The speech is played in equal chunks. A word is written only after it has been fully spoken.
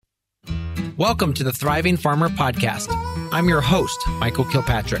Welcome to the Thriving Farmer Podcast. I'm your host, Michael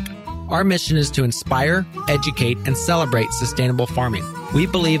Kilpatrick. Our mission is to inspire, educate, and celebrate sustainable farming. We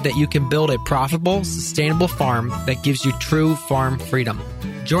believe that you can build a profitable, sustainable farm that gives you true farm freedom.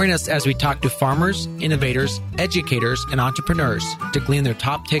 Join us as we talk to farmers, innovators, educators, and entrepreneurs to glean their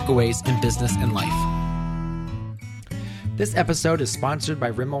top takeaways in business and life. This episode is sponsored by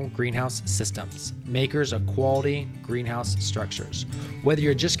Rimmel Greenhouse Systems, makers of quality greenhouse structures. Whether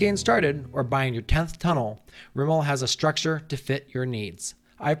you're just getting started or buying your 10th tunnel, Rimmel has a structure to fit your needs.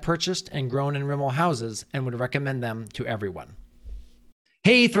 I've purchased and grown in Rimmel houses and would recommend them to everyone.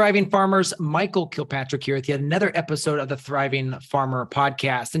 Hey, Thriving Farmers, Michael Kilpatrick here with yet another episode of the Thriving Farmer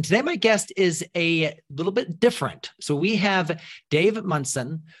Podcast. And today my guest is a little bit different. So we have Dave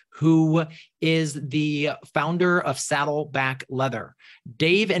Munson, who is the founder of Saddleback Leather.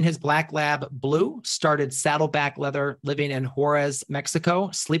 Dave and his black lab, Blue, started Saddleback Leather living in Juarez,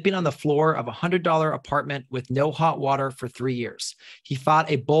 Mexico, sleeping on the floor of a $100 apartment with no hot water for 3 years. He fought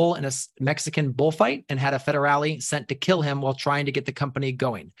a bull in a Mexican bullfight and had a federale sent to kill him while trying to get the company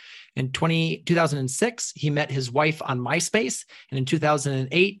going. In 2006, he met his wife on MySpace, and in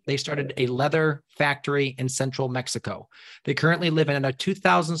 2008, they started a leather factory in central Mexico. They currently live in a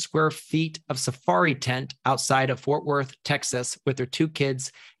 2,000 square feet of safari tent outside of Fort Worth, Texas, with their 2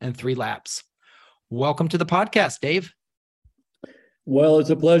 kids and 3 labs. Welcome to the podcast, Dave. Well, it's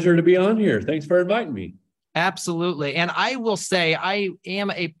a pleasure to be on here. Thanks for inviting me. Absolutely. And I will say I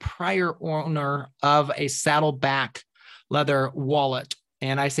am a prior owner of a Saddleback Leather wallet.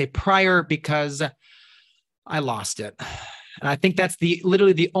 And I say prior because I lost it. And I think that's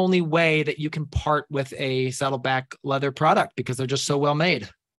literally the only way that you can part with a Saddleback Leather product because they're just so well made.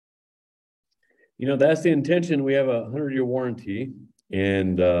 You know, that's the intention. We have a 100-year warranty,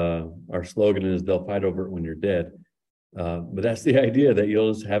 and our slogan is they'll fight over it when you're dead. But that's the idea, that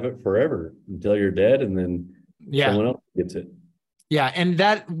you'll just have it forever until you're dead, and then someone else gets it. Yeah, and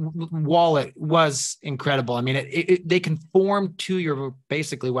that wallet was incredible. I mean, they conform to your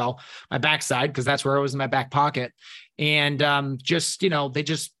my backside, because that's where it was in my back pocket. And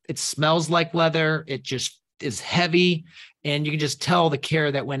it smells like leather. It just is heavy, and you can just tell the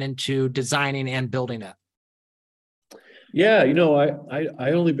care that went into designing and building it. Yeah, you know,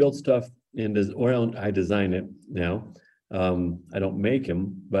 I only build stuff I design it now. I don't make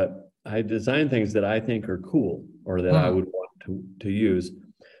them, but I design things that I think are cool or that I would want to use.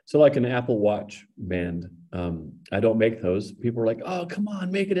 So like an Apple Watch band. I don't make those. People are like, oh, come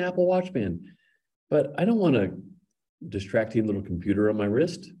on, make an Apple Watch band. But I don't want a distracting little computer on my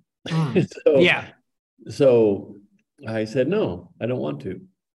wrist. So I said, no, I don't want to.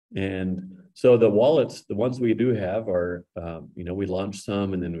 And so the wallets, the ones we do have are, we launch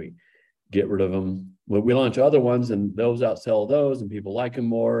some and then we get rid of them. Well, we launch other ones and those outsell those and people like them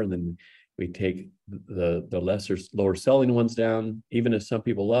more. And then we take the lower selling ones down, even if some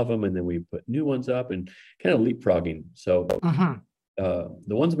people love them. And then we put new ones up and kind of leapfrogging. So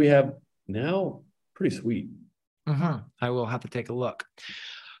the ones we have now, pretty sweet. I will have to take a look.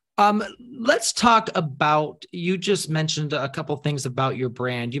 Let's talk about, you just mentioned a couple of things about your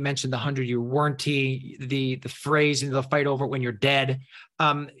brand. You mentioned the 100-year warranty, the phrase, they'll fight over it when you're dead.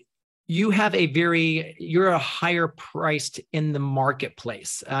 You're a higher priced in the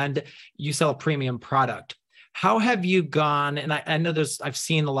marketplace and you sell a premium product. How have you gone? And I know I've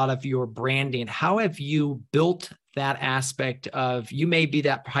seen a lot of your branding. How have you built that aspect of, you may be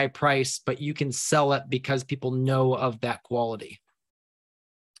that high price, but you can sell it because people know of that quality?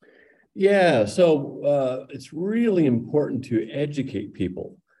 Yeah. So it's really important to educate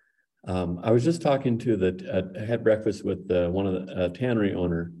people. I was just talking to I had breakfast with one of the tannery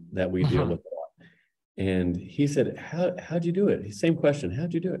owner that we deal with a lot. And he said, how'd you do it? Same question.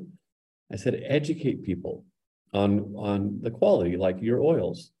 How'd you do it? I said, educate people on the quality, like your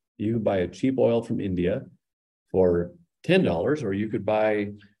oils. You could buy a cheap oil from India for $10, or you could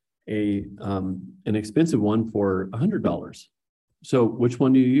buy an expensive one for $100. So which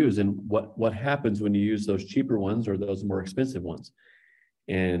one do you use? And what happens when you use those cheaper ones or those more expensive ones?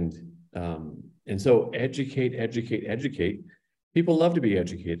 And so educate. People love to be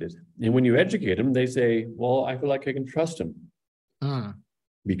educated. And when you educate them, they say, well, I feel like I can trust them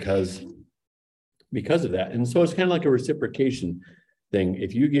because of that. And so it's kind of like a reciprocation thing.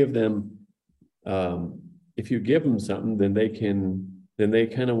 If you give them something, then they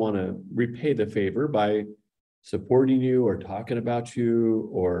kind of want to repay the favor by supporting you or talking about you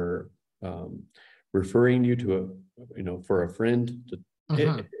or referring you to for a friend.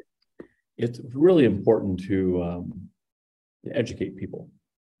 It's really important to educate people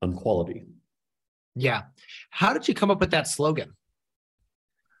on quality. Yeah. How did you come up with that slogan?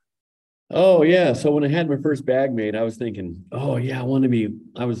 Oh yeah. So when I had my first bag made, I was thinking, oh yeah,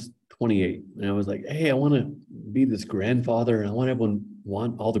 I was 28 and I was like, hey, I want to be this grandfather and I want everyone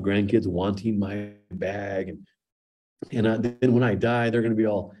want all the grandkids wanting my bag. Then when I die, they're going to be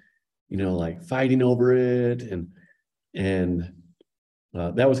all, like fighting over it. And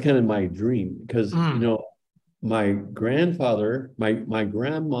that was kind of my dream because, Mm, my grandfather, my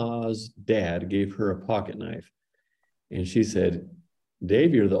grandma's dad gave her a pocket knife. And she said,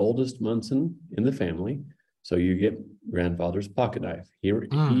 Dave, you're the oldest Munson in the family. So you get grandfather's pocket knife.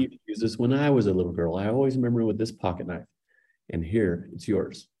 mm, He used this when I was a little girl. I always remember with this pocket knife. And here, it's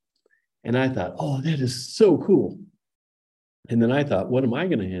yours. And I thought, oh, that is so cool. And then I thought, what am I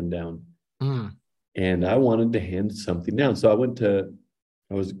going to hand down? mm. And I wanted to hand something down. So I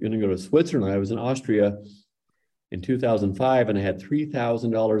was going to go to Switzerland. I was in Austria in 2005 and I had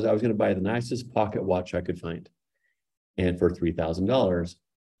 $3,000. I was going to buy the nicest pocket watch I could find and for $3,000.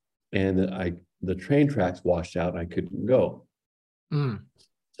 And the train tracks washed out and I couldn't go. Mm,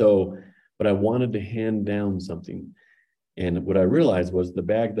 So, but I wanted to hand down something. And what I realized was the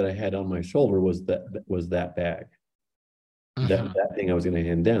bag that I had on my shoulder was that bag, mhm. that thing I was going to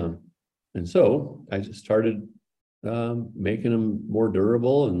hand down. And so I just started making them more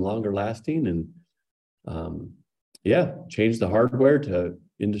durable and longer lasting, and yeah, changed the hardware to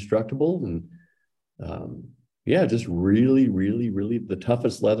indestructible, and yeah, just really, really, really the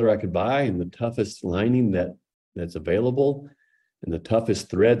toughest leather I could buy, and the toughest lining that's available, and the toughest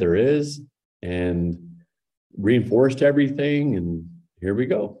thread there is, and reinforced everything, and here we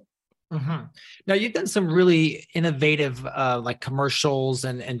go. Hmm. Now you've done some really innovative like commercials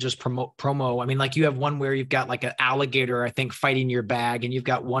and just promo. I mean, like you have one where you've got like an alligator, I think, fighting your bag, and you've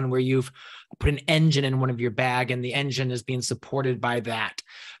got one where you've put an engine in one of your bag, and the engine is being supported by that.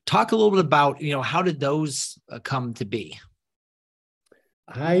 Talk a little bit about, how did those come to be?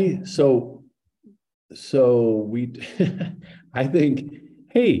 I so so we I think,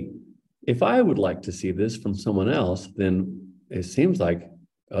 hey, if I would like to see this from someone else, then it seems like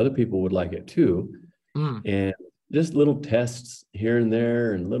other people would like it too. Mm, And just little tests here and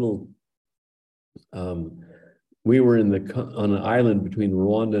there, and little um we were on an island between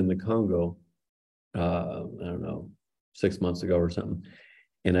Rwanda and the Congo, I don't know, 6 months ago or something.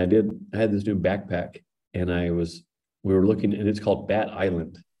 And I had this new backpack, and we were looking, and it's called Bat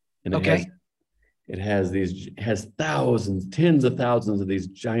Island. And okay. it has thousands, tens of thousands of these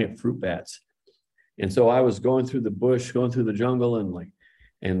giant fruit bats. And so I was going through the bush, going through the jungle, and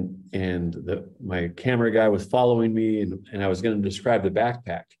my camera guy was following me, and I was going to describe the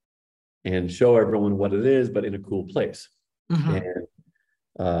backpack and show everyone what it is, but in a cool place. Hmm. And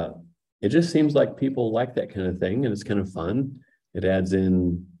uh, it just seems like people like that kind of thing, and it's kind of fun. It adds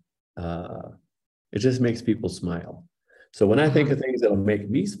in, uh, it just makes people smile. So when I think Hmm. of things that'll make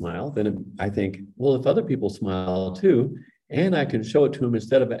me smile, then I think, well, if other people smile too, and I can show it to them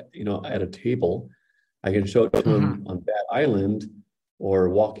instead of at a table, I can show it to them Hmm. on that island, or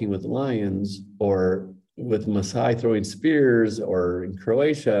walking with lions, or with Maasai throwing spears, or in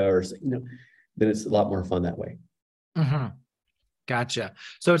Croatia, or then it's a lot more fun that way. Hmm. Gotcha.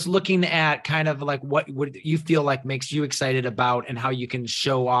 So it's looking at kind of like what would you feel like makes you excited about, and how you can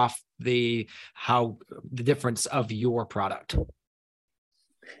show off the difference of your product.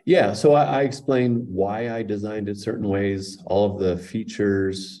 Yeah, so I explain why I designed it certain ways, all of the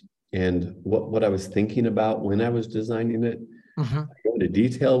features, and what I was thinking about when I was designing it. Hmm. I go into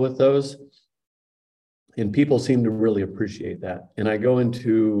detail with those, and people seem to really appreciate that. And I go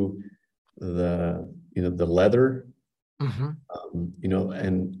into the leather, Hmm.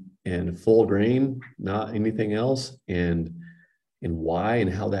 and full grain, not anything else, and why and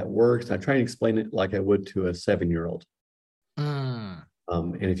how that works. I try and explain it like I would to a 7-year-old. Mm,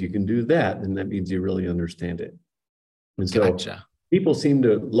 And if you can do that, then that means you really understand it. And so gotcha.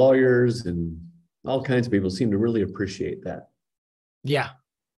 lawyers and all kinds of people seem to really appreciate that. Yeah.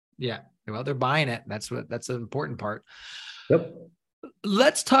 Yeah. Well, they're buying it. That's an important part. Yep.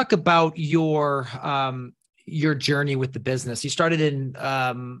 Let's talk about your journey with the business. You started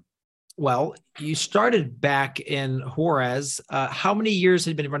back in Juarez. How many years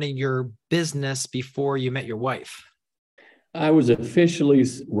had you been running your business before you met your wife? I was officially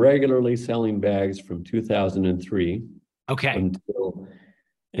regularly selling bags from 2003 Okay. until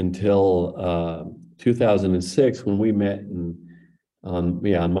 2006, when we met on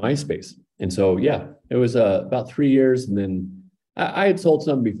MySpace. And so, yeah, it was about 3 years. And then I had sold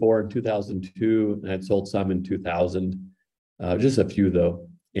some before in 2002, and I'd sold some in 2000, just a few though.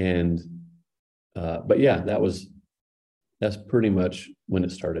 But yeah, that's pretty much when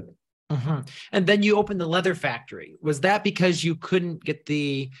it started. Mhm. And then you opened the leather factory. Was that because you couldn't get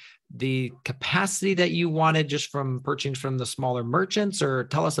the capacity that you wanted just from purchasing from the smaller merchants, or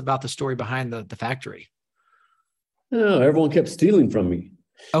tell us about the story behind the factory? No, everyone kept stealing from me.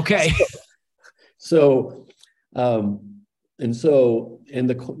 Okay. So, and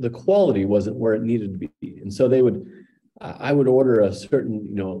the quality wasn't where it needed to be. And so I would order a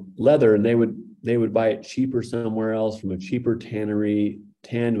certain, leather, and they would buy it cheaper somewhere else from a cheaper tannery,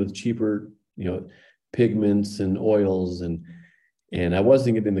 tanned with cheaper, pigments and oils, and I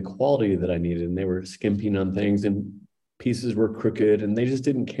wasn't getting the quality that I needed, and they were skimping on things, and pieces were crooked, and they just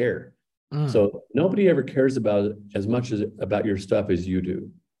didn't care. So nobody ever cares about it as much about your stuff as you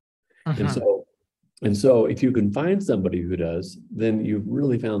do. And so if you can find somebody who does, then you've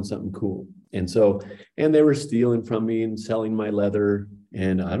really found something cool. And they were stealing from me and selling my leather,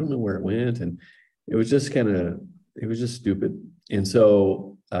 and I don't know where it went. And it was just stupid. And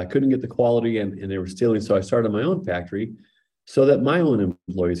so I couldn't get the quality, and they were stealing. So I started my own factory so that my own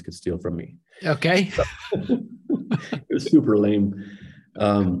employees could steal from me. Okay. It was super lame.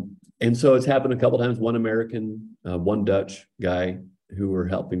 And so it's happened a couple of times, one American, one Dutch guy who were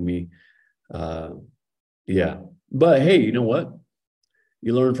helping me. Yeah. But hey, you know what?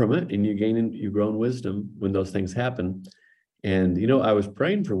 You learn from it, and you grow in wisdom when those things happen. And, I was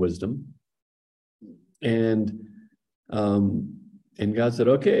praying for wisdom, and God said,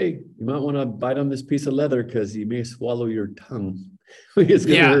 okay, you might want to bite on this piece of leather because you may swallow your tongue. It's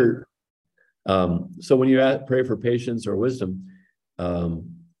going to hurt. So when you pray for patience or wisdom,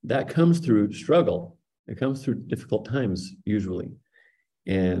 that comes through struggle. It comes through difficult times usually.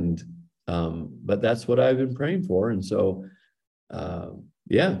 And, but that's what I've been praying for. And so,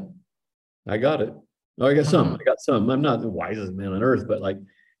 yeah, I got it. Oh, I got some. I'm not the wisest man on earth, but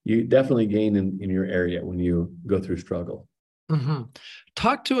you definitely gain in your area when you go through struggle.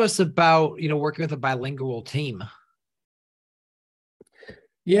 Talk to us about, working with a bilingual team.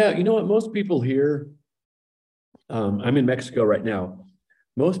 Yeah. You know what? Most people here, I'm in Mexico right now.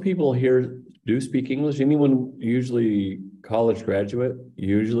 Most people here do speak English. Anyone, usually college graduate,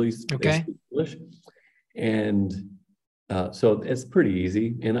 usually speak English. And so it's pretty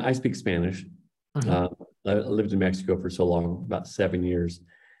easy. And I speak Spanish. I lived in Mexico for so long, about 7 years.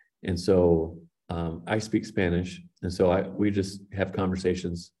 And so I speak Spanish. And so we just have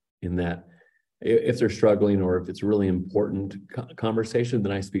conversations in that. If they're struggling or if it's a really important conversation,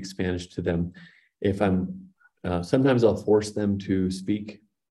 then I speak Spanish to them. If sometimes I'll force them to speak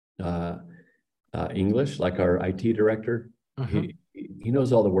English, like our IT director. He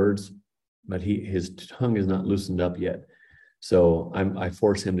knows all the words, but his tongue is not loosened up yet. So I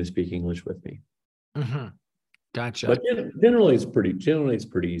force him to speak English with me. Gotcha. But generally it's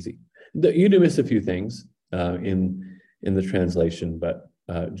pretty easy. You do miss a few things in the translation, but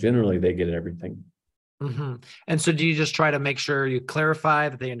generally they get everything. And so do you just try to make sure you clarify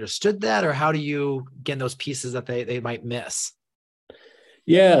that they understood that, or how do you get those pieces that they might miss?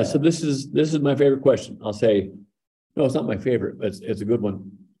 Yeah, so this is my favorite question. I'll say, no, it's not my favorite, but it's a good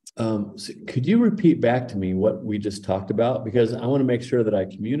one. So could you repeat back to me what we just talked about? Because I want to make sure that I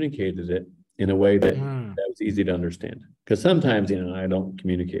communicated it in a way that was easy to understand. Because sometimes, I don't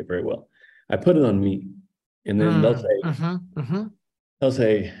communicate very well. I put it on me, and then they'll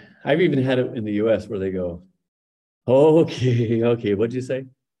say, I've even had it in the US where they go, okay, what'd you say?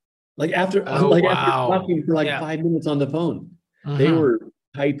 After talking for 5 minutes on the phone, they were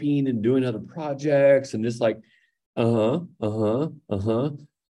typing and doing other projects and just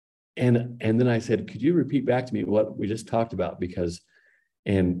and then I said, could you repeat back to me what we just talked about?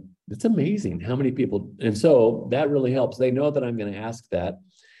 And it's amazing how many people, and so that really helps. They know that I'm going to ask that.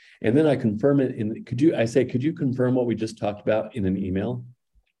 And then I confirm it could you confirm what we just talked about in an email?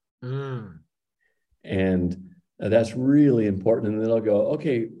 And that's really important. And then I'll go,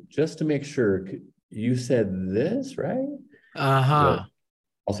 okay, just to make sure, you said this, right? I'll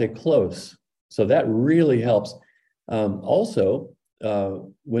say close. So that really helps. Also,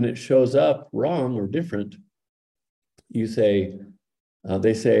 when it shows up wrong or different, they say,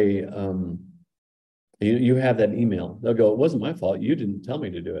 you have that email. They'll go, it wasn't my fault. You didn't tell me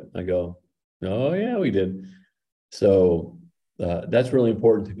to do it. I go, oh yeah, we did. So that's really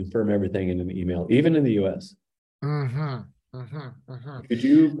important to confirm everything in an email, even in the US. Could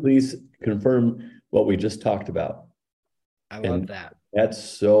you please confirm what we just talked about? I love that. That's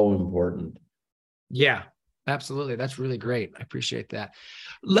so important. Yeah, absolutely. That's really great. I appreciate that.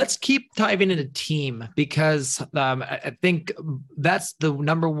 Let's keep diving into team, because I think that's the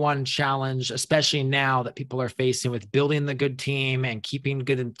number one challenge, especially now that people are facing with building the good team and keeping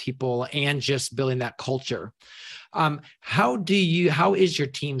good people and just building that culture. How is your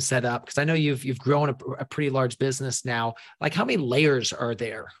team set up? Because I know you've grown a pretty large business now. How many layers are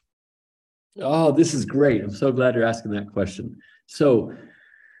there? Oh, this is great. I'm so glad you're asking that question. So,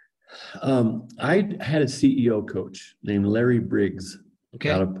 I had a CEO coach named Larry Briggs out Okay.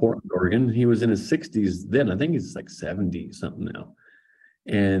 of Portland, Oregon. He was in his 60s then. I think he's like 70 something now.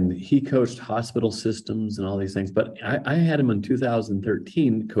 And he coached hospital systems and all these things. But I had him in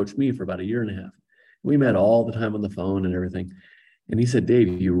 2013 coach me for about a year and a half. We met all the time on the phone and everything. And he said,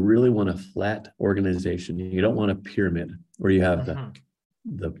 Dave, you really want a flat organization. You don't want a pyramid where you have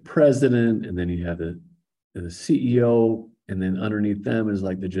Mm-hmm. the president, and then you have the CEO, and then underneath them is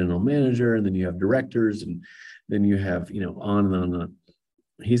like the general manager, and then you have directors, and then you have, on and on and on.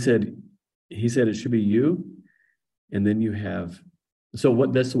 He said, it should be you, and then you have, so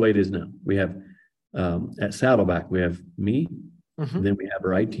what that's the way it is now. We have at Saddleback, we have me, Mm-hmm. and then we have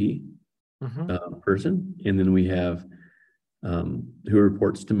our IT Mm-hmm. person, and then we have who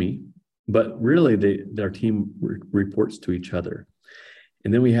reports to me. But really, their team reports to each other.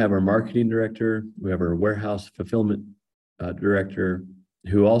 And then we have our marketing director, we have our warehouse fulfillment director,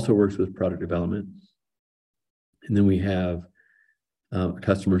 who also works with product development. And then we have a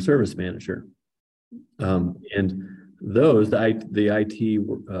customer service manager. And those, the IT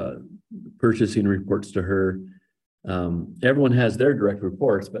purchasing reports to her. Everyone has their direct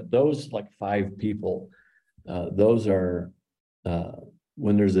reports, but those like 5 people, those are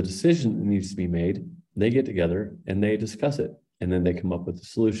when there's a decision that needs to be made, they get together and they discuss it, and then they come up with a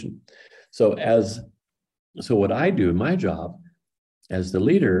solution. So what I do, my job as the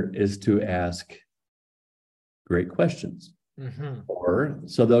leader, is to ask great questions. Mm-hmm. Or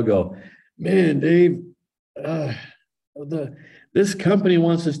so they'll go, man, Dave, this company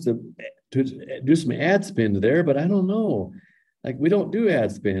wants us to do some ad spend there, but I don't know. Like, we don't do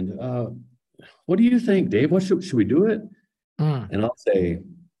ad spend. What do you think, Dave? What should we do it? Mm. And I'll say,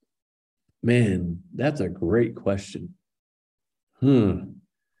 man, that's a great question. I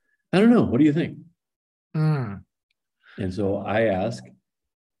don't know. What do you think? Mm. And so I ask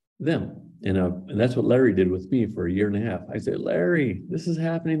them, and that's what Larry did with me for a year and a half. I said, Larry, this is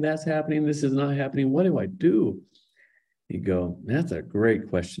happening, that's happening, this is not happening. What do I do? He'd go, that's a great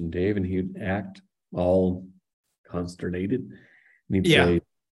question, Dave. And he'd act all consternated. And Yeah.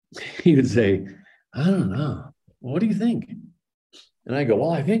 he would say, I don't know. What do you think? And I go, well,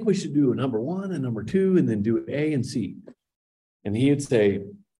 I think we should do number 1 and number 2, and then do A and C. And he would say,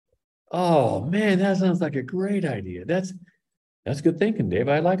 oh man, that sounds like a great idea. That's good thinking, Dave.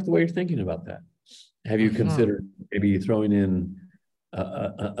 I like the way you're thinking about that. Have you Mm-hmm. considered maybe throwing in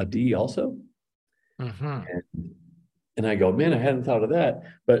a D also? Mm-hmm. And I go, man, I hadn't thought of that.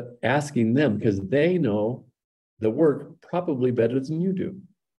 But asking them, because they know the work probably better than you do.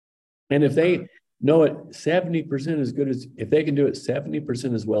 And if they know it 70% as good as, if they can do it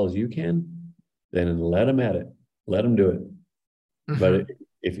 70% as well as you can, then let them at it. Let them do it. Mm-hmm. But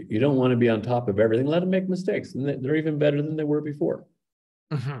if you don't want to be on top of everything, let them make mistakes. And they're even better than they were before.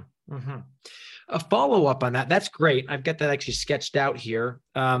 Mm-hmm. Mm-hmm. A follow-up on that. That's great. I've got that actually sketched out here.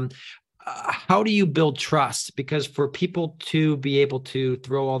 How do you build trust? Because for people to be able to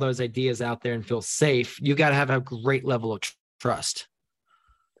throw all those ideas out there and feel safe, you got to have a great level of trust.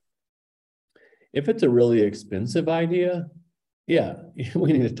 If it's a really expensive idea, yeah,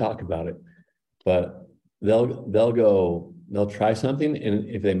 we need to talk about it. But they'll try something, and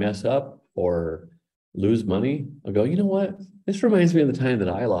if they mess up or lose money, I'll go, you know what? This reminds me of the time that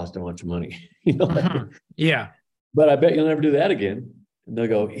I lost a bunch of money. Mm-hmm. Yeah. But I bet you'll never do that again. And they'll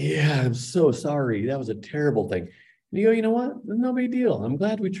go, yeah, I'm so sorry. That was a terrible thing. And you go, you know what? No big deal. I'm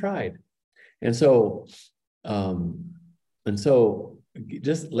glad we tried. And so, um,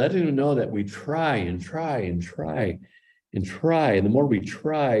 just letting them know that we try and try and try and try. And the more we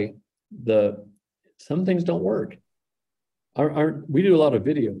try, some things don't work. We do a lot of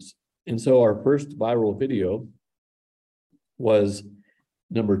videos. And so our first viral video was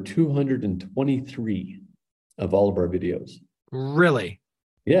number 223 of all of our videos. Really?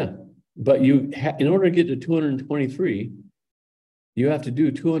 Yeah. But in order to get to 223, you have to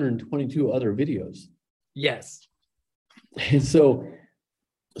do 222 other videos. Yes. And so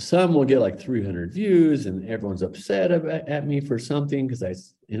some will get like 300 views, and everyone's upset at me for something because I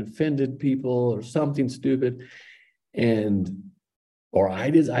offended people or something stupid. Or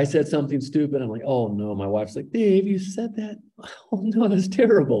I said something stupid. I'm like, oh no, my wife's like, Dave, you said that? Oh no, that's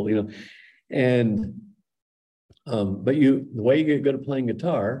terrible, And but the way you get good at playing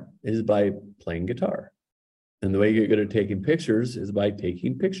guitar is by playing guitar. And the way you get good at taking pictures is by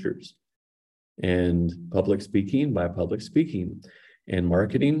taking pictures. And public speaking by public speaking. And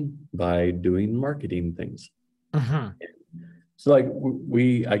marketing by doing marketing things. Mm-hmm. So like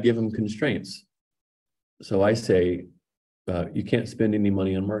I give them constraints. So I say, you can't spend any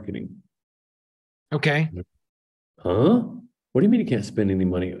money on marketing. Okay. Huh? What do you mean you can't spend any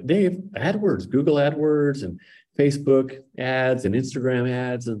money? Dave, AdWords, Google AdWords and Facebook ads and Instagram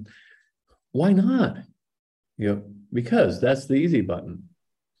ads. And why not? Because that's the easy button.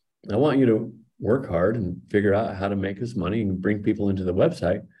 I want you to work hard and figure out how to make this money and bring people into the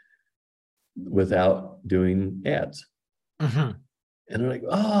website without doing ads. Mm-hmm. And they're like,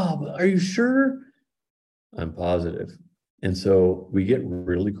 oh, are you sure? I'm positive. And so we get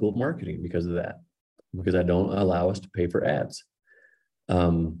really cool marketing because of that, because I don't allow us to pay for ads.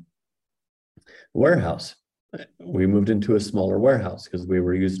 Warehouse. We moved into a smaller warehouse because we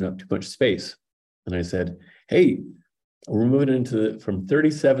were using up too much space. And I said, hey, we're moving from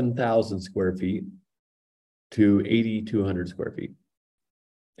 37,000 square feet to 8,200 square feet.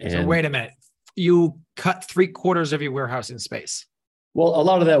 So And wait a minute. You cut 3/4 of your warehouse in space. well, a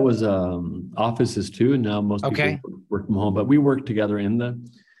lot of that was offices too. And now most people work from home, but we work together in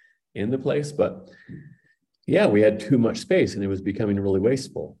the place. But yeah, we had too much space and it was becoming really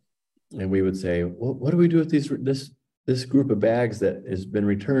wasteful. And we would say, well, what do we do with this group of bags that has been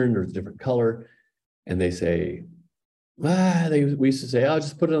returned or a different color? And they say, we used to say, I'll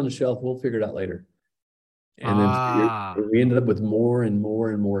just put it on the shelf. We'll figure it out later. And then we ended up with more and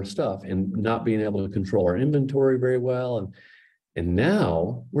more and more stuff and not being able to control our inventory very well. And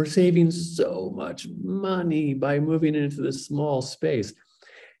now we're saving so much money by moving into this small space.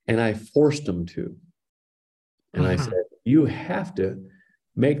 And I forced them to. And I said, you have to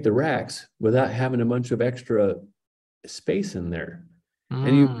make the racks without having a bunch of extra space in there.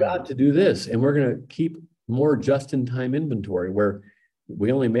 And you've got to do this. And we're going to keep more just-in-time inventory where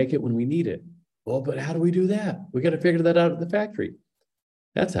we only make it when we need it. Well, but how do we do that? We got to figure that out at the factory.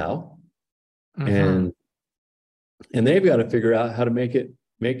 That's how. And they've got to figure out how to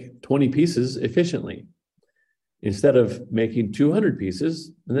make 20 pieces efficiently instead of making 200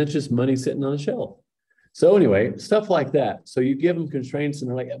 pieces, and that's just money sitting on the shelf. So anyway, stuff like that. So you give them constraints and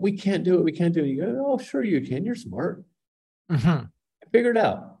they're like, we can't do it. We can't do it. You go, oh, sure you can. You're smart. Figure it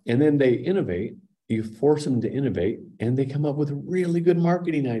out. And then they innovate. You force them to innovate and they come up with really good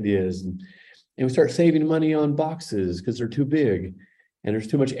marketing ideas. And we start saving money on boxes because they're too big and there's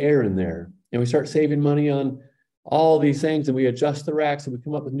too much air in there. And we start saving money on all these things and we adjust the racks and we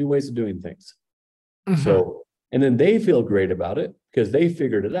come up with new ways of doing things. So, and then they feel great about it because they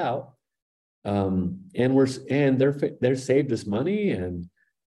figured it out. And they're saved us money and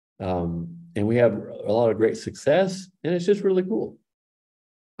we have a lot of great success and it's just really cool.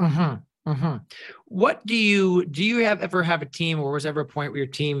 What do you ever have a team, or was ever a point where your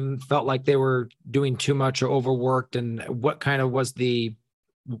team felt like they were doing too much or overworked, and what kind of was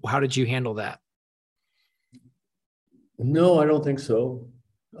how did you handle that? No, I don't think so.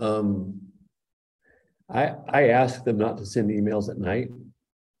 I ask them not to send emails at night.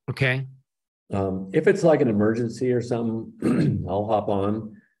 Okay. If it's like an emergency or something, I'll hop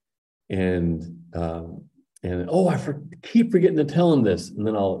on and keep forgetting to tell them this, and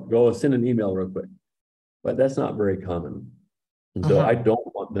then I'll go send an email real quick. But that's not very common. And so I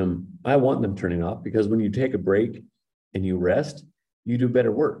want them turning off, because when you take a break and you rest, you do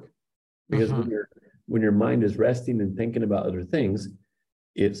better work. Because when your mind is resting and thinking about other things,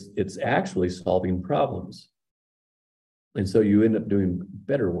 it's actually solving problems. And so you end up doing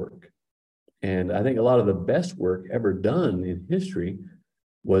better work. And I think a lot of the best work ever done in history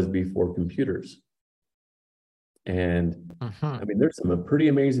was before computers. And I mean, there's some pretty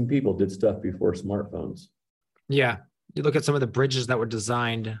amazing people did stuff before smartphones. Yeah. You look at some of the bridges that were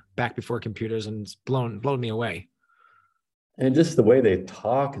designed back before computers and it's blown me away. And just the way they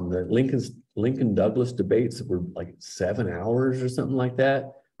talk, and the Lincoln Douglas debates were like 7 hours or something like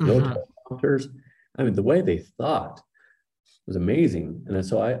that. No teleprompters. I mean, the way they thought was amazing. And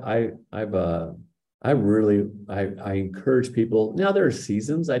so I encourage people. Now there are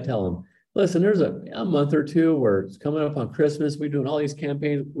seasons. I tell them, listen, there's a month or two where it's coming up on Christmas. We're doing all these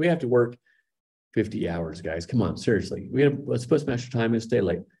campaigns. We have to work 50 hours, guys. Come on, seriously. Let's put some extra time and stay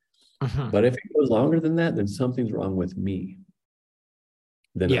late. But if it goes longer than that, then something's wrong with me.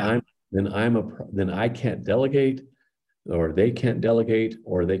 Then I can't delegate, or they can't delegate,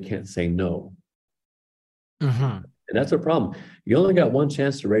 or they can't say no. And that's a problem. You only got one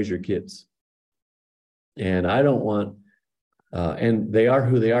chance to raise your kids. And I don't want, and they are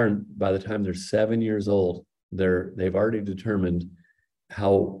who they are. And by the time they're 7 years old, they've already determined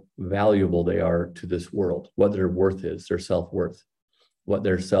how valuable they are to this world, what their worth is, their self-worth, what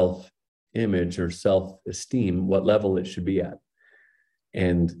their self-image or self-esteem, what level it should be at.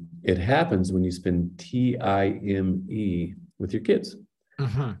 And it happens when you spend time with your kids.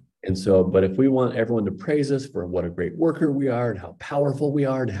 And so, but if we want everyone to praise us for what a great worker we are and how powerful we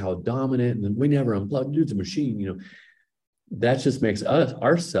are and how dominant and we never unplug, dude's a machine, that just makes us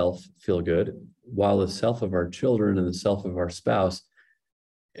ourself feel good, while the self of our children and the self of our spouse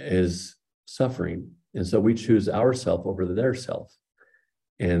is suffering. And so we choose ourself over their self.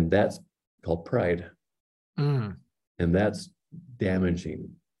 And that's called pride. Mm. And that's damaging.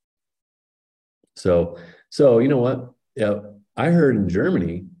 So you know what? I heard in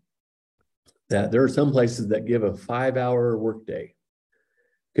Germany that there are some places that give a 5-hour workday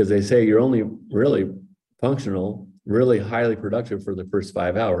because they say you're only really functional, really highly productive for the first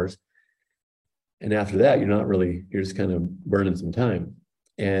 5 hours. And after that, you're just kind of burning some time.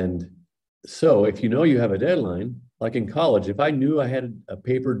 And so if you have a deadline, like in college, if I knew I had a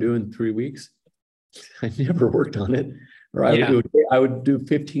paper due in 3 weeks, I never worked on it. Or I would do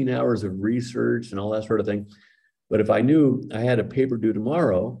 15 hours of research and all that sort of thing. But if I knew I had a paper due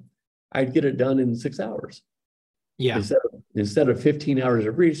tomorrow, I'd get it done in 6 hours. Yeah. Instead of 15 hours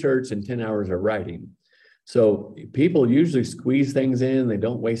of research and 10 hours of writing. So people usually squeeze things in. They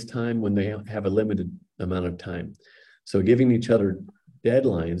don't waste time when they have a limited amount of time. So giving each other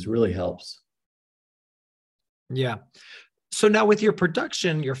deadlines really helps. Yeah. So now with your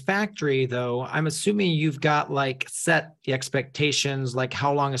production, your factory, though, I'm assuming you've got like set the expectations, like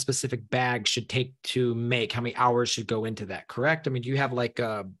how long a specific bag should take to make, how many hours should go into that, correct? I mean, do you have like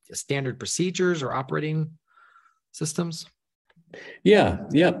standard procedures or operating systems? Yeah,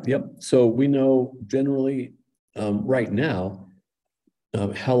 yep. So we know generally right now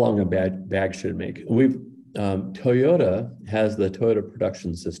how long a bag should make. Toyota has the Toyota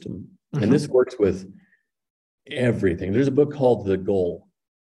production system, and this works with everything. There's a book called The Goal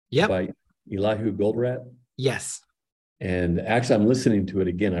by Elihu Goldratt. Yes. And actually, I'm listening to it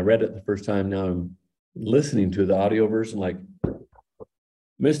again. I read it the first time. Now I'm listening to the audio version. Like,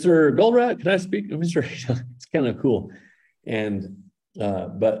 Mr. Goldratt, can I speak? Mr. It's kind of cool. And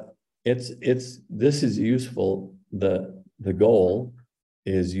but this is useful. The Goal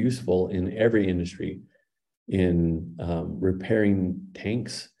is useful in every industry, in repairing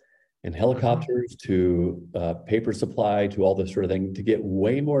tanks and helicopters, to paper supply, to all this sort of thing, to get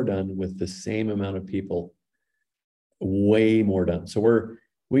way more done with the same amount of people, way more done. So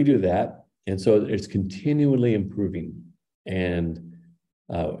we do that. And so it's continually improving. And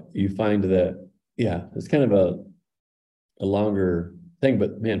you find that, it's kind of a longer thing,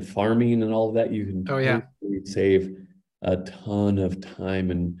 but man, farming and all of that, you can save a ton of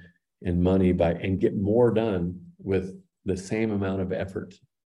time and money and get more done with the same amount of effort.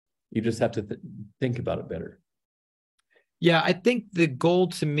 You just have to think about it better. Yeah, I think the goal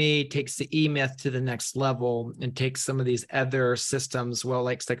to me takes the E-Myth to the next level and takes some of these other systems,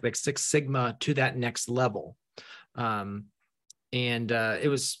 like Six Sigma, to that next level. It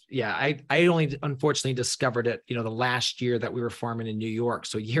was, I only unfortunately discovered it, the last year that we were farming in New York.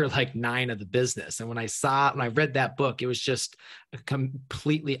 So year like 9 of the business. And when I read that book, it was just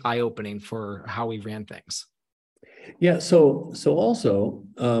completely eye-opening for how we ran things. Yeah. So also,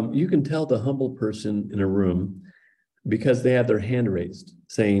 you can tell the humble person in a room because they have their hand raised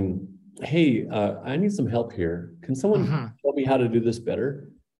saying, hey, I need some help here. Can someone tell me how to do this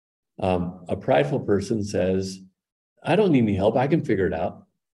better? A prideful person says, I don't need any help. I can figure it out.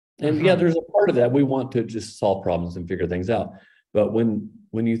 And there's a part of that. We want to just solve problems and figure things out. But when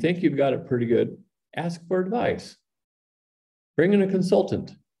you think you've got it pretty good, ask for advice. Bring in a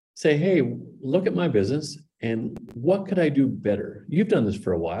consultant. Say, hey, look at my business and what could I do better? You've done this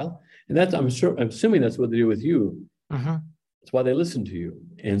for a while. And I'm assuming that's what they do with you. That's why they listen to you.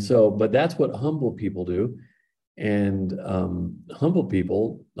 And so, but that's what humble people do. And humble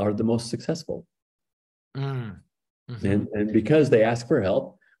people are the most successful. And because they ask for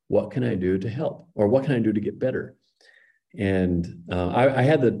help, what can I do to help? Or what can I do to get better? And I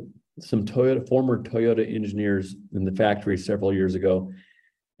had some former Toyota engineers in the factory several years ago.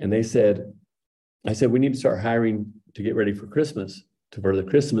 And I said, we need to start hiring to get ready for Christmas, for the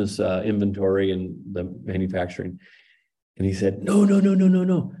Christmas inventory and the manufacturing. And he said, no,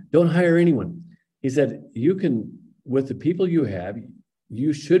 don't hire anyone. He said, with the people you have,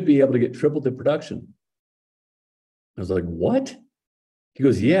 you should be able to get triple the production. I was like, what? He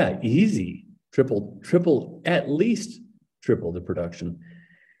goes, yeah, easy. Triple, at least triple the production.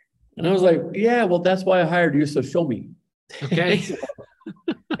 And I was like, yeah, well, that's why I hired you. So show me. Okay.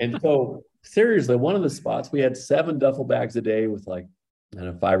 And so seriously, one of the spots, we had 7 duffel bags a day with 5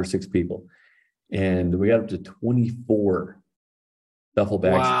 or 6 people. And we got up to 24 duffel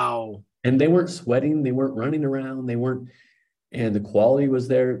bags. Wow. And they weren't sweating. They weren't running around. And the quality was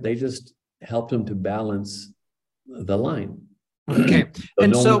there. They just helped them to balance the line. Okay. So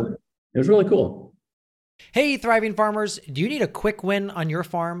And no so, one, it was really cool. hey, thriving farmers, do you need a quick win on your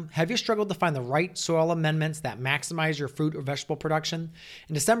farm? Have you struggled to find the right soil amendments that maximize your fruit or vegetable production?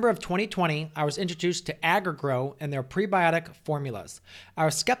 In December of 2020, I was introduced to AgriGrow and their prebiotic formulas. I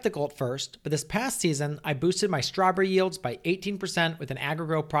was skeptical at first, but this past season, I boosted my strawberry yields by 18% with an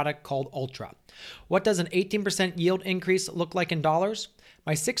AgriGrow product called Ultra. What does an 18% yield increase look like in dollars?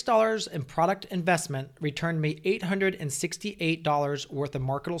 My $6 in product investment returned me $868 worth of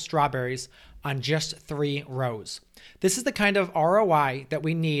marketable strawberries on just 3 rows. This is the kind of ROI that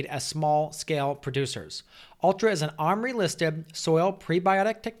we need as small-scale producers. Ultra is an OMRI-listed soil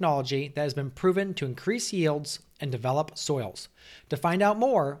prebiotic technology that has been proven to increase yields and develop soils. To find out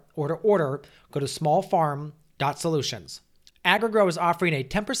more or to order, go to smallfarm.solutions. AgriGrow is offering a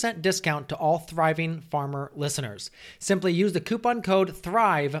 10% discount to all Thriving Farmer listeners. Simply use the coupon code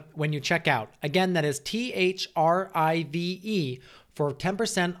THRIVE when you check out. Again, that is THRIVE for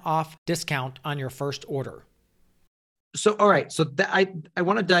 10% off discount on your first order. So, all right. So I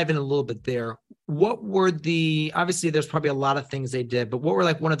want to dive in a little bit there. What were obviously there's probably a lot of things they did, but what were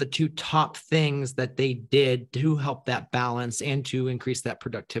like one of the 2 top things that they did to help that balance and to increase that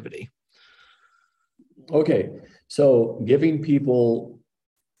productivity? Okay. So giving people,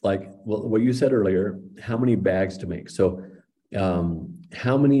 like what you said earlier, how many bags to make. So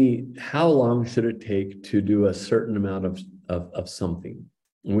how long should it take to do a certain amount of something?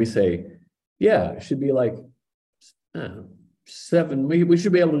 And we say, yeah, it should be like 7. We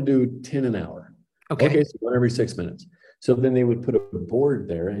should be able to do 10 an hour. Okay, so 1 every 6 minutes. So then they would put a board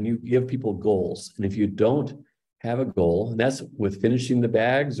there and you give people goals. And if you don't have a goal, and that's with finishing the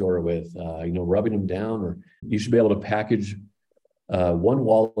bags or with rubbing them down, or you should be able to package 1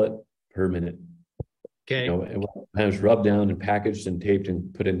 wallet per minute. Okay. And it's rubbed down and packaged and taped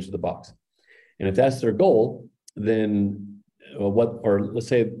and put into the box. And if that's their goal, then let's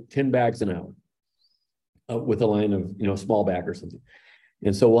say 10 bags an hour with a line of a small bag or something.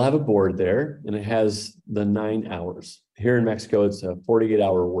 And so we'll have a board there, and it has the 9 hours. Here in Mexico, it's a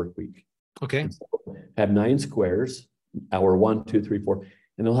 48-hour work week. Okay. So have 9 squares, hour 1, 2, 3, 4,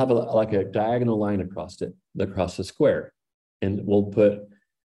 and they'll have a diagonal line across the square. And we'll put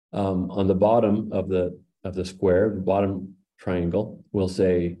on the bottom of the square, the bottom triangle, we'll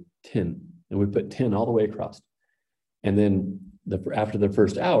say 10, and we put 10 all the way across. And then after the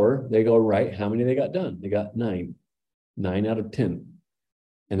first hour, they go write how many they got done. They got 9 out of 10,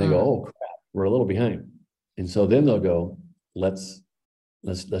 and they go, oh crap, we're a little behind. And so then they'll go, let's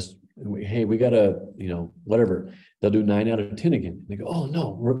hey, we gotta, whatever. They'll do 9 out of 10 again. And they go, oh no,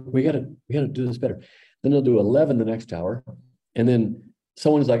 we gotta do this better. Then they'll do 11 the next hour. And then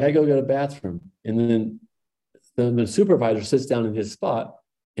someone's like, I go to the bathroom. And then the supervisor sits down in his spot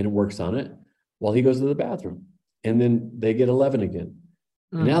and works on it while he goes to the bathroom. And then they get 11 again.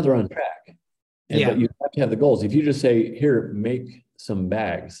 And now they're on track. But you have to have the goals. If you just say, here, make some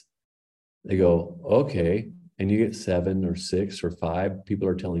bags, they go, okay. And you get 7 or 6 or 5. People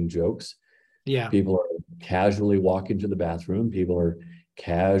are telling jokes. Yeah. People are casually walking to the bathroom. People are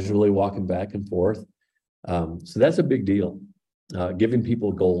casually walking back and forth. So that's a big deal. Giving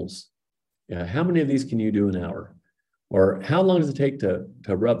people goals. How many of these can you do an hour? Or how long does it take to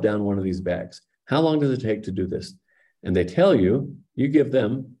rub down one of these bags? How long does it take to do this? And they tell you, you give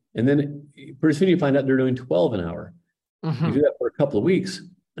them, and then pretty soon you find out they're doing 12 an hour. Mm-hmm. You do that for a couple of weeks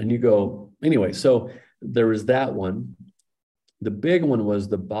and you go, anyway, so there was that one. The big one was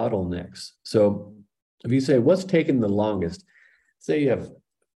the bottlenecks. So if you say, what's taking the longest? Say you have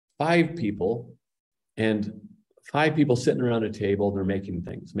 5 people and 5 people sitting around a table, they're making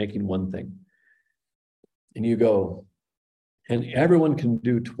one thing. And you go, and everyone can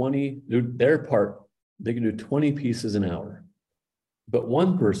do their part, they can do 20 pieces an hour. But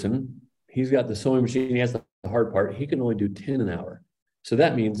one person, he's got the sewing machine, he has the hard part, he can only do 10 an hour. So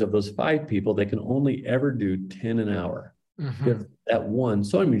that means of those 5 people, they can only ever do 10 an hour. Mm-hmm. If that one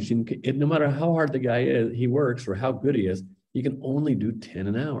sewing machine, no matter how hard the guy is, he works, or how good he is, he can only do 10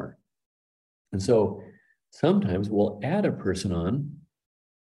 an hour. And so sometimes we'll add a person on,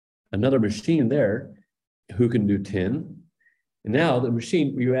 another machine there, who can do 10. And now the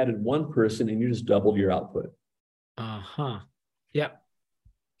machine, you added one person and you just doubled your output. Yep.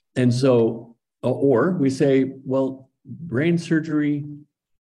 And so, or we say, well, brain surgery,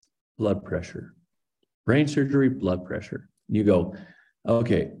 blood pressure. Brain surgery, blood pressure. You go,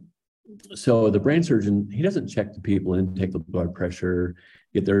 okay, so the brain surgeon, he doesn't check the people in, take the blood pressure,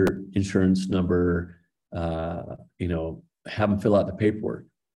 get their insurance number, have them fill out the paperwork.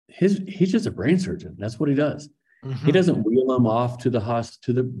 He's just a brain surgeon. That's what he does. Mm-hmm. He doesn't wheel them off to the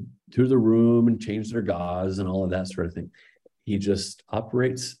to the room and change their gauze and all of that sort of thing. He just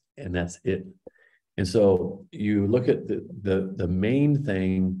operates and that's it. And so you look at the main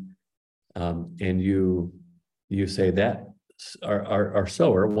thing, and you say that our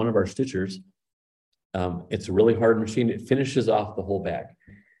sewer, one of our stitchers, it's a really hard machine. It finishes off the whole bag.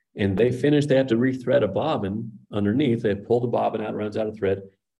 And they have to rethread a bobbin underneath. They pull the bobbin out, runs out of thread.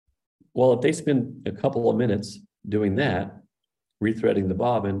 Well, if they spend a couple of minutes doing that, rethreading the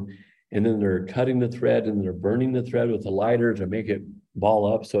bobbin, and then they're cutting the thread and they're burning the thread with a lighter to make it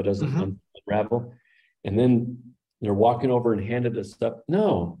ball up so it doesn't unravel. And then they're walking over and handed us stuff.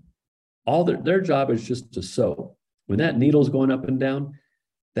 No, all their job is just to sew. When that needle's going up and down,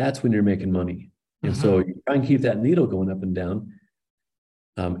 that's when you're making money. And so you try and keep that needle going up and down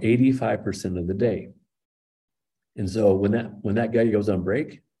 85% of the day. And so when that guy goes on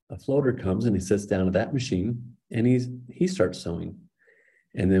break, a floater comes and he sits down at that machine and he starts sewing.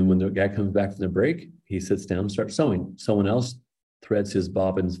 And then when the guy comes back from the break, he sits down and starts sewing. Someone else threads his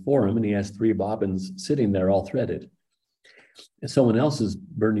bobbins for him, and he has 3 bobbins sitting there all threaded. And someone else is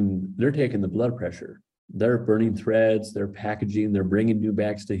they're taking the blood pressure. They're burning threads, they're packaging, they're bringing new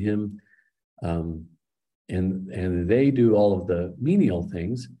bags to him. And they do all of the menial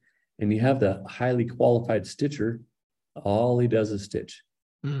things. And you have the highly qualified stitcher, all he does is stitch.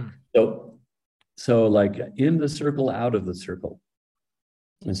 So like in the circle, out of the circle.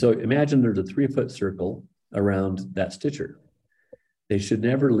 And so imagine there's a 3-foot circle around that stitcher. They should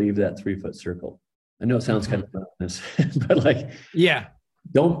never leave that 3-foot circle. I know it sounds kind of monotonous, but like, yeah,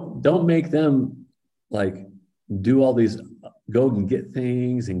 don't make them like do all these, go and get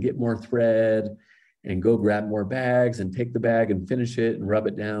things and get more thread and go grab more bags and take the bag and finish it and rub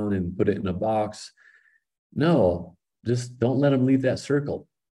it down and put it in a box. No, just don't let them leave that circle.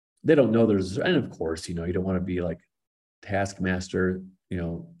 They don't know and of course, you don't want to be like taskmaster,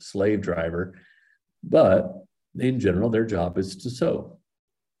 slave driver, but in general, their job is to sew.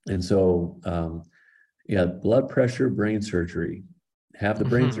 And so, blood pressure, brain surgery, have the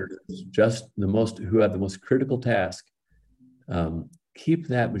brain surgeons, just who have the most critical task. Keep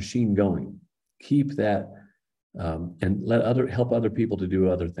that machine going, keep that, and help other people to do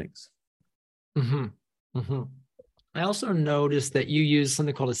other things. I also noticed that you use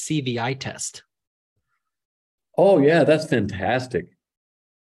something called a CVI test. Oh yeah, that's fantastic.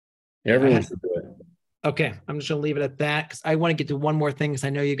 Everyone should do it. Okay, I'm just going to leave it at that because I want to get to one more thing because I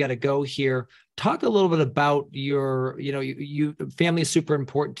know you got to go here. Talk a little bit about your, family is super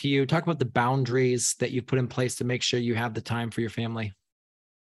important to you. Talk about the boundaries that you've put in place to make sure you have the time for your family.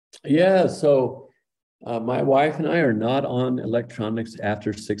 Yeah, so my wife and I are not on electronics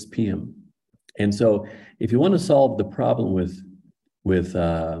after 6 p.m. And so if you want to solve the problem with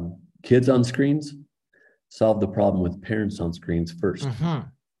kids on screens, solve the problem with parents on screens first.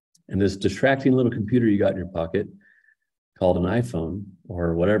 And this distracting little computer you got in your pocket called an iPhone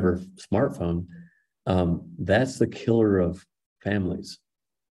or whatever smartphone, that's the killer of families.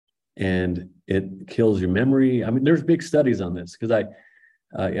 And it kills your memory. I mean, there's big studies on this because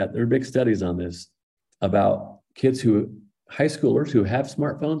there are big studies on this about high schoolers who have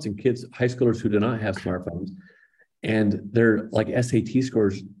smartphones and high schoolers who do not have smartphones. And their like SAT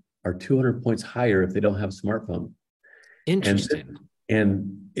scores are 200 points higher if they don't have a smartphone. Interesting.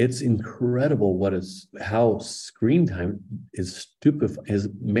 And it's incredible how screen time is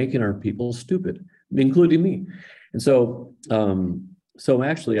making our people stupid, including me. And so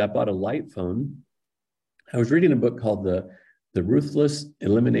actually I bought a light phone. I was reading a book called The Ruthless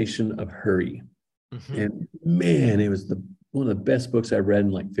Elimination of Hurry. And man, it was one of the best books I've read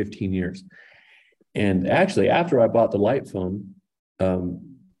in like 15 years. And actually after I bought the light phone, I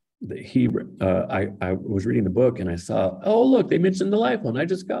was reading the book and I saw, oh, look, they mentioned the light phone. I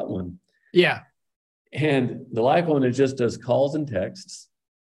just got one. Yeah. And the light phone, it just does calls and texts.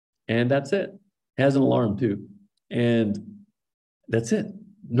 And that's it. It has an alarm too. And that's it.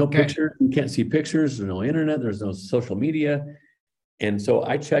 No picture. You can't see pictures. There's no internet. There's no social media. And so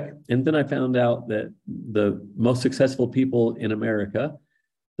I checked. And then I found out that the most successful people in America,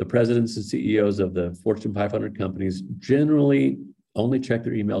 the presidents and CEOs of the Fortune 500 companies, generally only check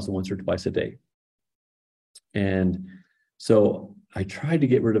their emails once or twice a day. And so I tried to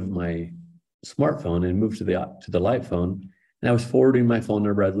get rid of my smartphone and move to the light phone. And I was forwarding my phone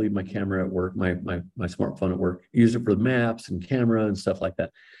number. I'd leave my camera at work, my smartphone at work, use it for maps and camera and stuff like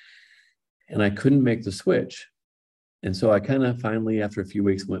that. And I couldn't make the switch. And so I kind of finally, after a few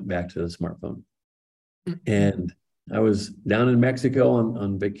weeks, went back to the smartphone. And I was down in Mexico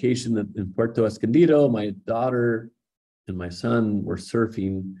on vacation in Puerto Escondido. My daughter and my son were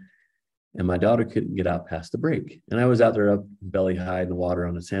surfing, and my daughter couldn't get out past the break. And I was out there up belly high in the water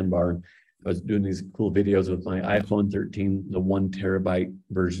on a sandbar. And I was doing these cool videos with my iPhone 13, the 1 terabyte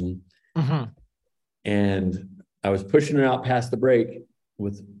version. Mhm. And I was pushing her out past the brake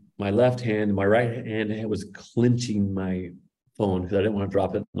with my left hand. My right hand was clenching my phone because I didn't want to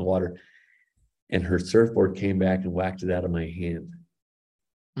drop it in the water. And her surfboard came back and whacked it out of my hand.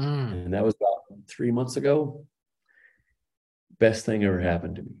 And that was about 3 months ago. Best thing ever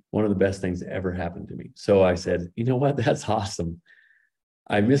happened to me. One of the best things that ever happened to me. So I said, you know what? That's awesome.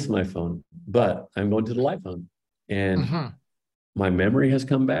 I miss my phone, but I'm going to the light phone. And my memory has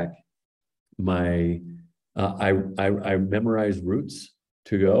come back. My I memorize routes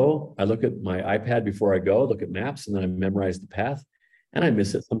to go. I look at my iPad before I go, look at maps, and then I memorize the path. And I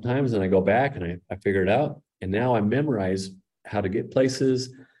miss it sometimes, and I go back and I figure it out. And now I memorize how to get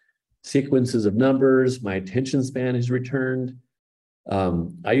places, sequences of numbers. My attention span has returned.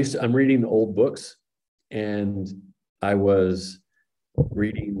 I'm reading old books, and I was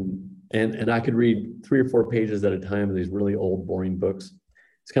reading, and I could read 3 or 4 pages at a time of these really old, boring books.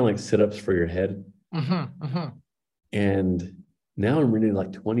 It's kind of like sit-ups for your head. And now I'm reading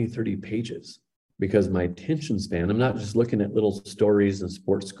like 20, 30 pages because my attention span, I'm not just looking at little stories and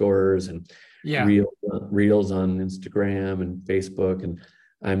sports scores and reels on Instagram and Facebook. And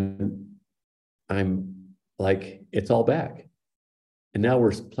I'm like, it's all back. And now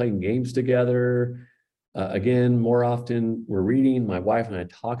we're playing games together. Again, more often we're reading. My wife and I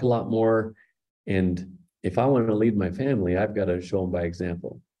talk a lot more. And if I want to lead my family, I've got to show them by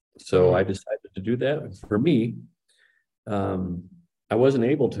example. So I decided to do that. For me, I wasn't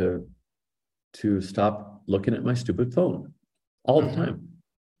able to stop looking at my stupid phone all the time.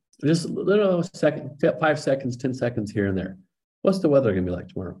 Just a little second, 5 seconds, 10 seconds here and there. What's the weather going to be like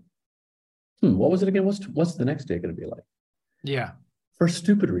tomorrow? What was it again? What's the next day going to be like? Yeah. For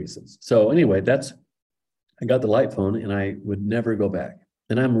stupid reasons. So anyway, I got the light phone and I would never go back.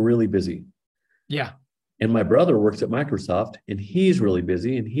 And I'm really busy. Yeah. And my brother works at Microsoft and he's really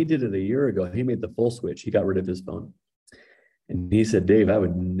busy. And he did it a year ago. He made the full switch. He got rid of his phone. And he said, Dave, I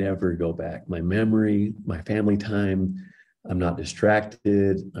would never go back. My memory, my family time, I'm not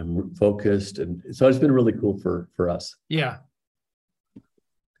distracted. I'm focused. And so it's been really cool for us. Yeah.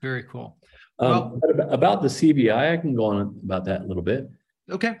 Very cool. About the CBI, I can go on about that a little bit.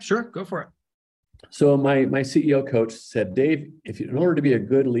 Okay, sure. Go for it. So my CEO coach said, Dave, in order to be a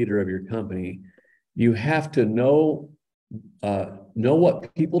good leader of your company, you have to know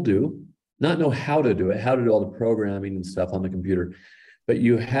what people do, not know how to do it, how to do all the programming and stuff on the computer, but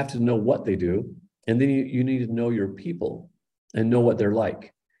you have to know what they do. And then you need to know your people and know what they're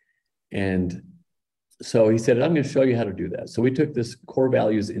like. And so he said, I'm going to show you how to do that. So we took this core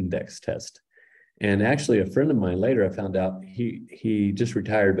values index test. And actually, a friend of mine later, I found out he just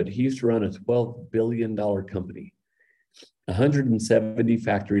retired, but he used to run a $12 billion company, 170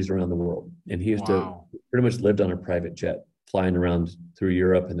 factories around the world. And he used to pretty much lived on a private jet, flying around through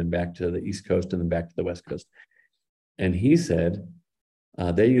Europe and then back to the East Coast and then back to the West Coast. And he said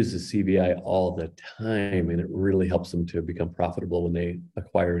they use the CVI all the time, and it really helps them to become profitable when they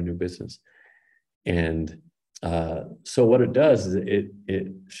acquire a new business. And so what it does is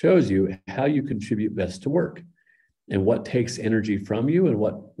it shows you how you contribute best to work and what takes energy from you and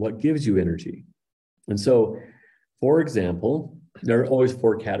what gives you energy. And so, for example, there are always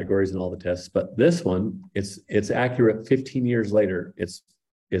 4 categories in all the tests, but this one, it's accurate 15 years later. It's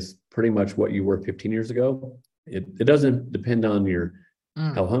pretty much what you were 15 years ago. It doesn't depend on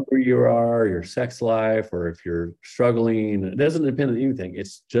how hungry you are, your sex life, or if you're struggling. It doesn't depend on anything.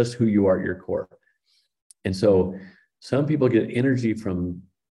 It's just who you are at your core. And so some people get energy from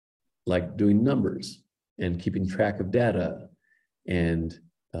like doing numbers and keeping track of data and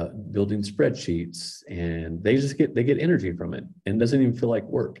building spreadsheets, and they get energy from it and it doesn't even feel like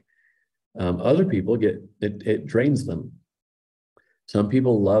work. Other people it drains them. Some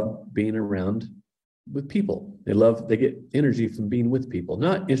people love being around with people. They get energy from being with people,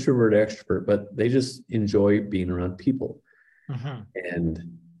 not introvert, extrovert, but they just enjoy being around people.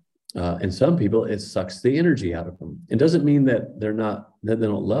 And some people, it sucks the energy out of them. It doesn't mean that they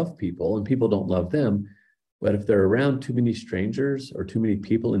don't love people and people don't love them. But if they're around too many strangers or too many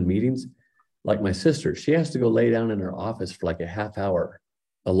people in meetings, like my sister, she has to go lay down in her office for like a half hour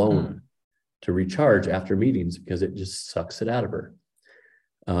alone to recharge after meetings because it just sucks it out of her.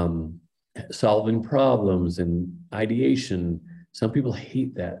 Solving problems and ideation. Some people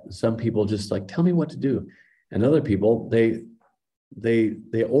hate that. Some people just like, tell me what to do. And other people, they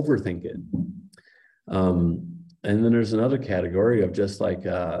overthink it. And then there's another category of just like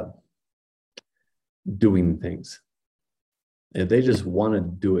doing things. And they just want to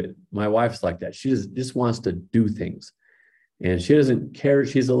do it. My wife's like that. She just wants to do things. And she doesn't care.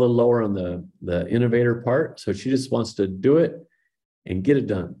 She's a little lower on the innovator part. So she just wants to do it and get it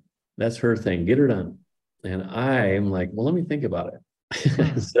done. That's her thing. Get her done. And I am like, well, let me think about it.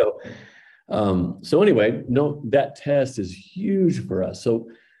 So anyway, no, that test is huge for us. So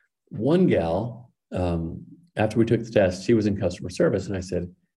one gal, after we took the test, she was in customer service, and I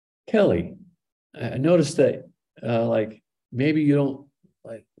said, Kelly, I noticed that like maybe you don't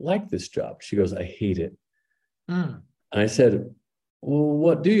like this job. She goes, I hate it. And I said, well,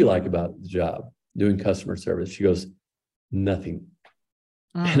 what do you like about the job doing customer service? She goes, nothing.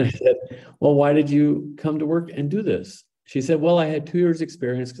 And I said, well, why did you come to work and do this? She said, well, I had 2 years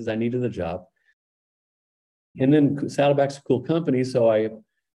experience because I needed the job. And then Saddleback's a cool company. So I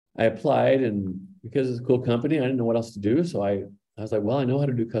applied, and because it's a cool company, I didn't know what else to do. So I was like, well, I know how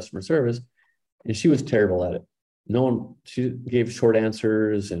to do customer service. And she was terrible at it. She gave short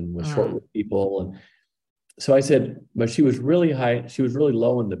answers and was short with people. And so I said, but she was really high. She was really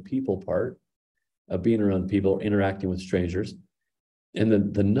low in the people part of being around people, interacting with strangers.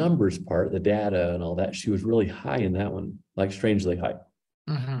 And the numbers part, the data and all that, she was really high in that one, like strangely high.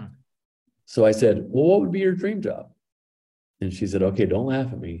 So I said, well, what would be your dream job? And she said, okay, don't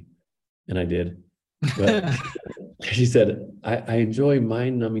laugh at me. And I did. But she said, I enjoy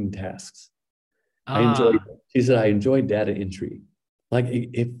mind-numbing tasks. She said, I enjoy data entry. Like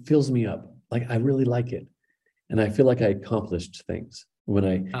it fills me up. Like I really like it. And I feel like I accomplished things.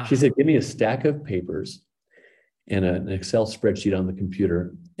 She said, give me a stack of papers and an Excel spreadsheet on the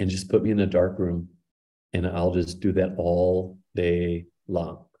computer and just put me in a dark room, and I'll just do that all day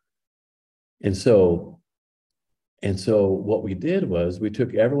long. And so what we did was we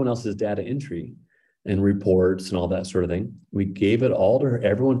took everyone else's data entry and reports and all that sort of thing. We gave it all to her.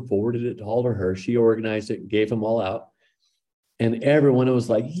 Everyone forwarded it all to her. She organized it, gave them all out. And everyone was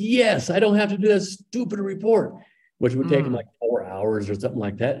like, yes, I don't have to do that stupid report, which would take them like 4 hours or something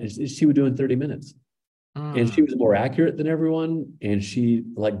like that. And she would do in 30 minutes. And she was more accurate than everyone. And she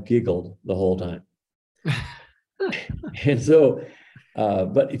like giggled the whole time. And so,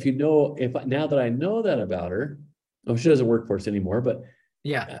 but now that I know that about her, she doesn't work for us anymore, but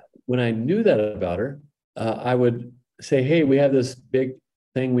yeah, when I knew that about her, I would say, hey, we have this big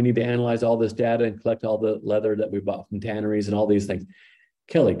thing. We need to analyze all this data and collect all the leather that we bought from tanneries and all these things.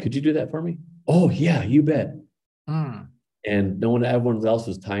 Kelly, could you do that for me? Oh, yeah, you bet. And everyone else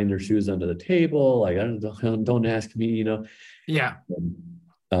was tying their shoes under the table. Like, don't ask me, Yeah.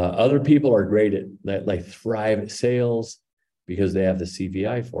 Other people are great at that, like thrive at sales because they have the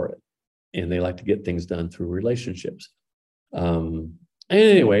CVI for it. And they like to get things done through relationships.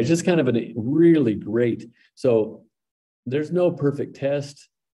 Anyway, it's just kind of a really great. So there's no perfect test,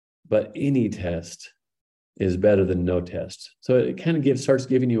 but any test is better than no test. So it kind of starts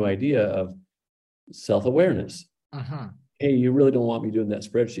giving you an idea of self-awareness. Hey, you really don't want me doing that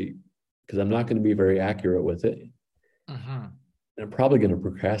spreadsheet because I'm not going to be very accurate with it. And I'm probably going to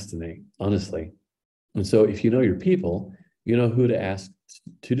procrastinate, honestly. And so if you know your people, you know who to ask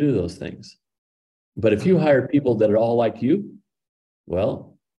to do those things. But if you hire people that are all like you,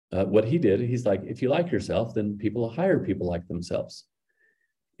 well, what he did, he's like, if you like yourself, then people will hire people like themselves.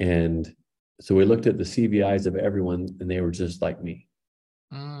 And so we looked at the CVIs of everyone, and they were just like me.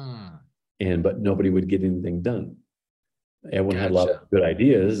 But nobody would get anything done. Everyone had a lot of good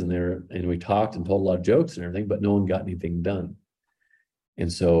ideas, and we talked and told a lot of jokes and everything, but no one got anything done.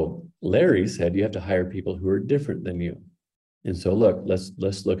 And so Larry said, you have to hire people who are different than you. And so look,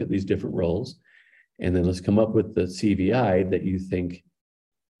 let's look at these different roles, and then let's come up with the CVI that you think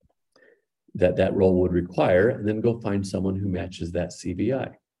that role would require, and then go find someone who matches that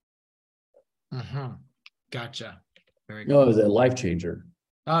CVI. Gotcha. Very cool. Oh, it was a life changer.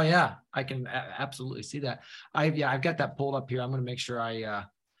 Oh yeah, I can absolutely see that. I've got that pulled up here. I'm going to make sure I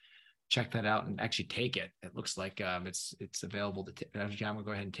check that out and actually take it. It looks like it's available to I'm going to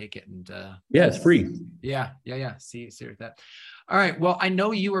go ahead and take it, and yeah, it's free. Yeah. See with that. All right. Well, I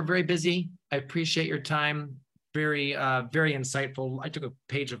know you are very busy. I appreciate your time. Very very insightful. I took a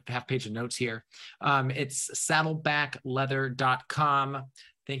half page of notes here. It's saddlebackleather.com.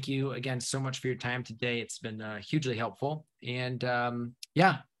 Thank you again so much for your time today. It's been hugely helpful. And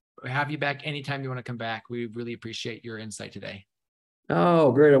have you back anytime you want to come back. We really appreciate your insight today.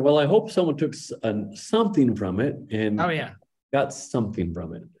 Oh, great. Well, I hope someone took something from it and got something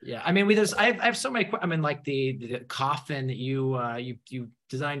from it. Yeah. I mean, I have so many, like the coffin that you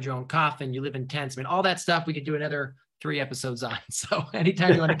designed your own coffin, you live in tents. I mean, all that stuff we could do another 3 episodes on. So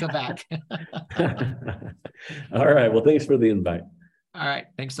anytime you want to come back. All right. Well, thanks for the invite. All right.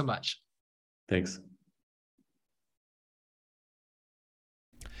 Thanks so much. Thanks.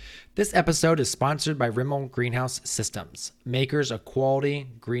 This episode is sponsored by Rimmel Greenhouse Systems, makers of quality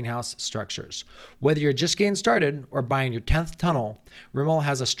greenhouse structures. Whether you're just getting started or buying your 10th tunnel, Rimmel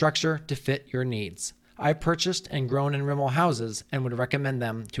has a structure to fit your needs. I've purchased and grown in Rimmel houses and would recommend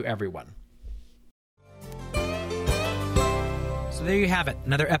them to everyone. So there you have it,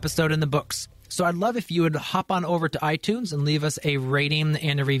 another episode in the books. So I'd love if you would hop on over to iTunes and leave us a rating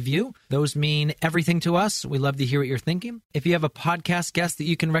and a review. Those mean everything to us. We love to hear what you're thinking. If you have a podcast guest that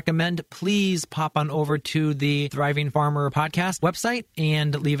you can recommend, please pop on over to the Thriving Farmer Podcast website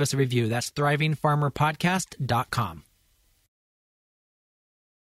and leave us a review. That's thrivingfarmerpodcast.com.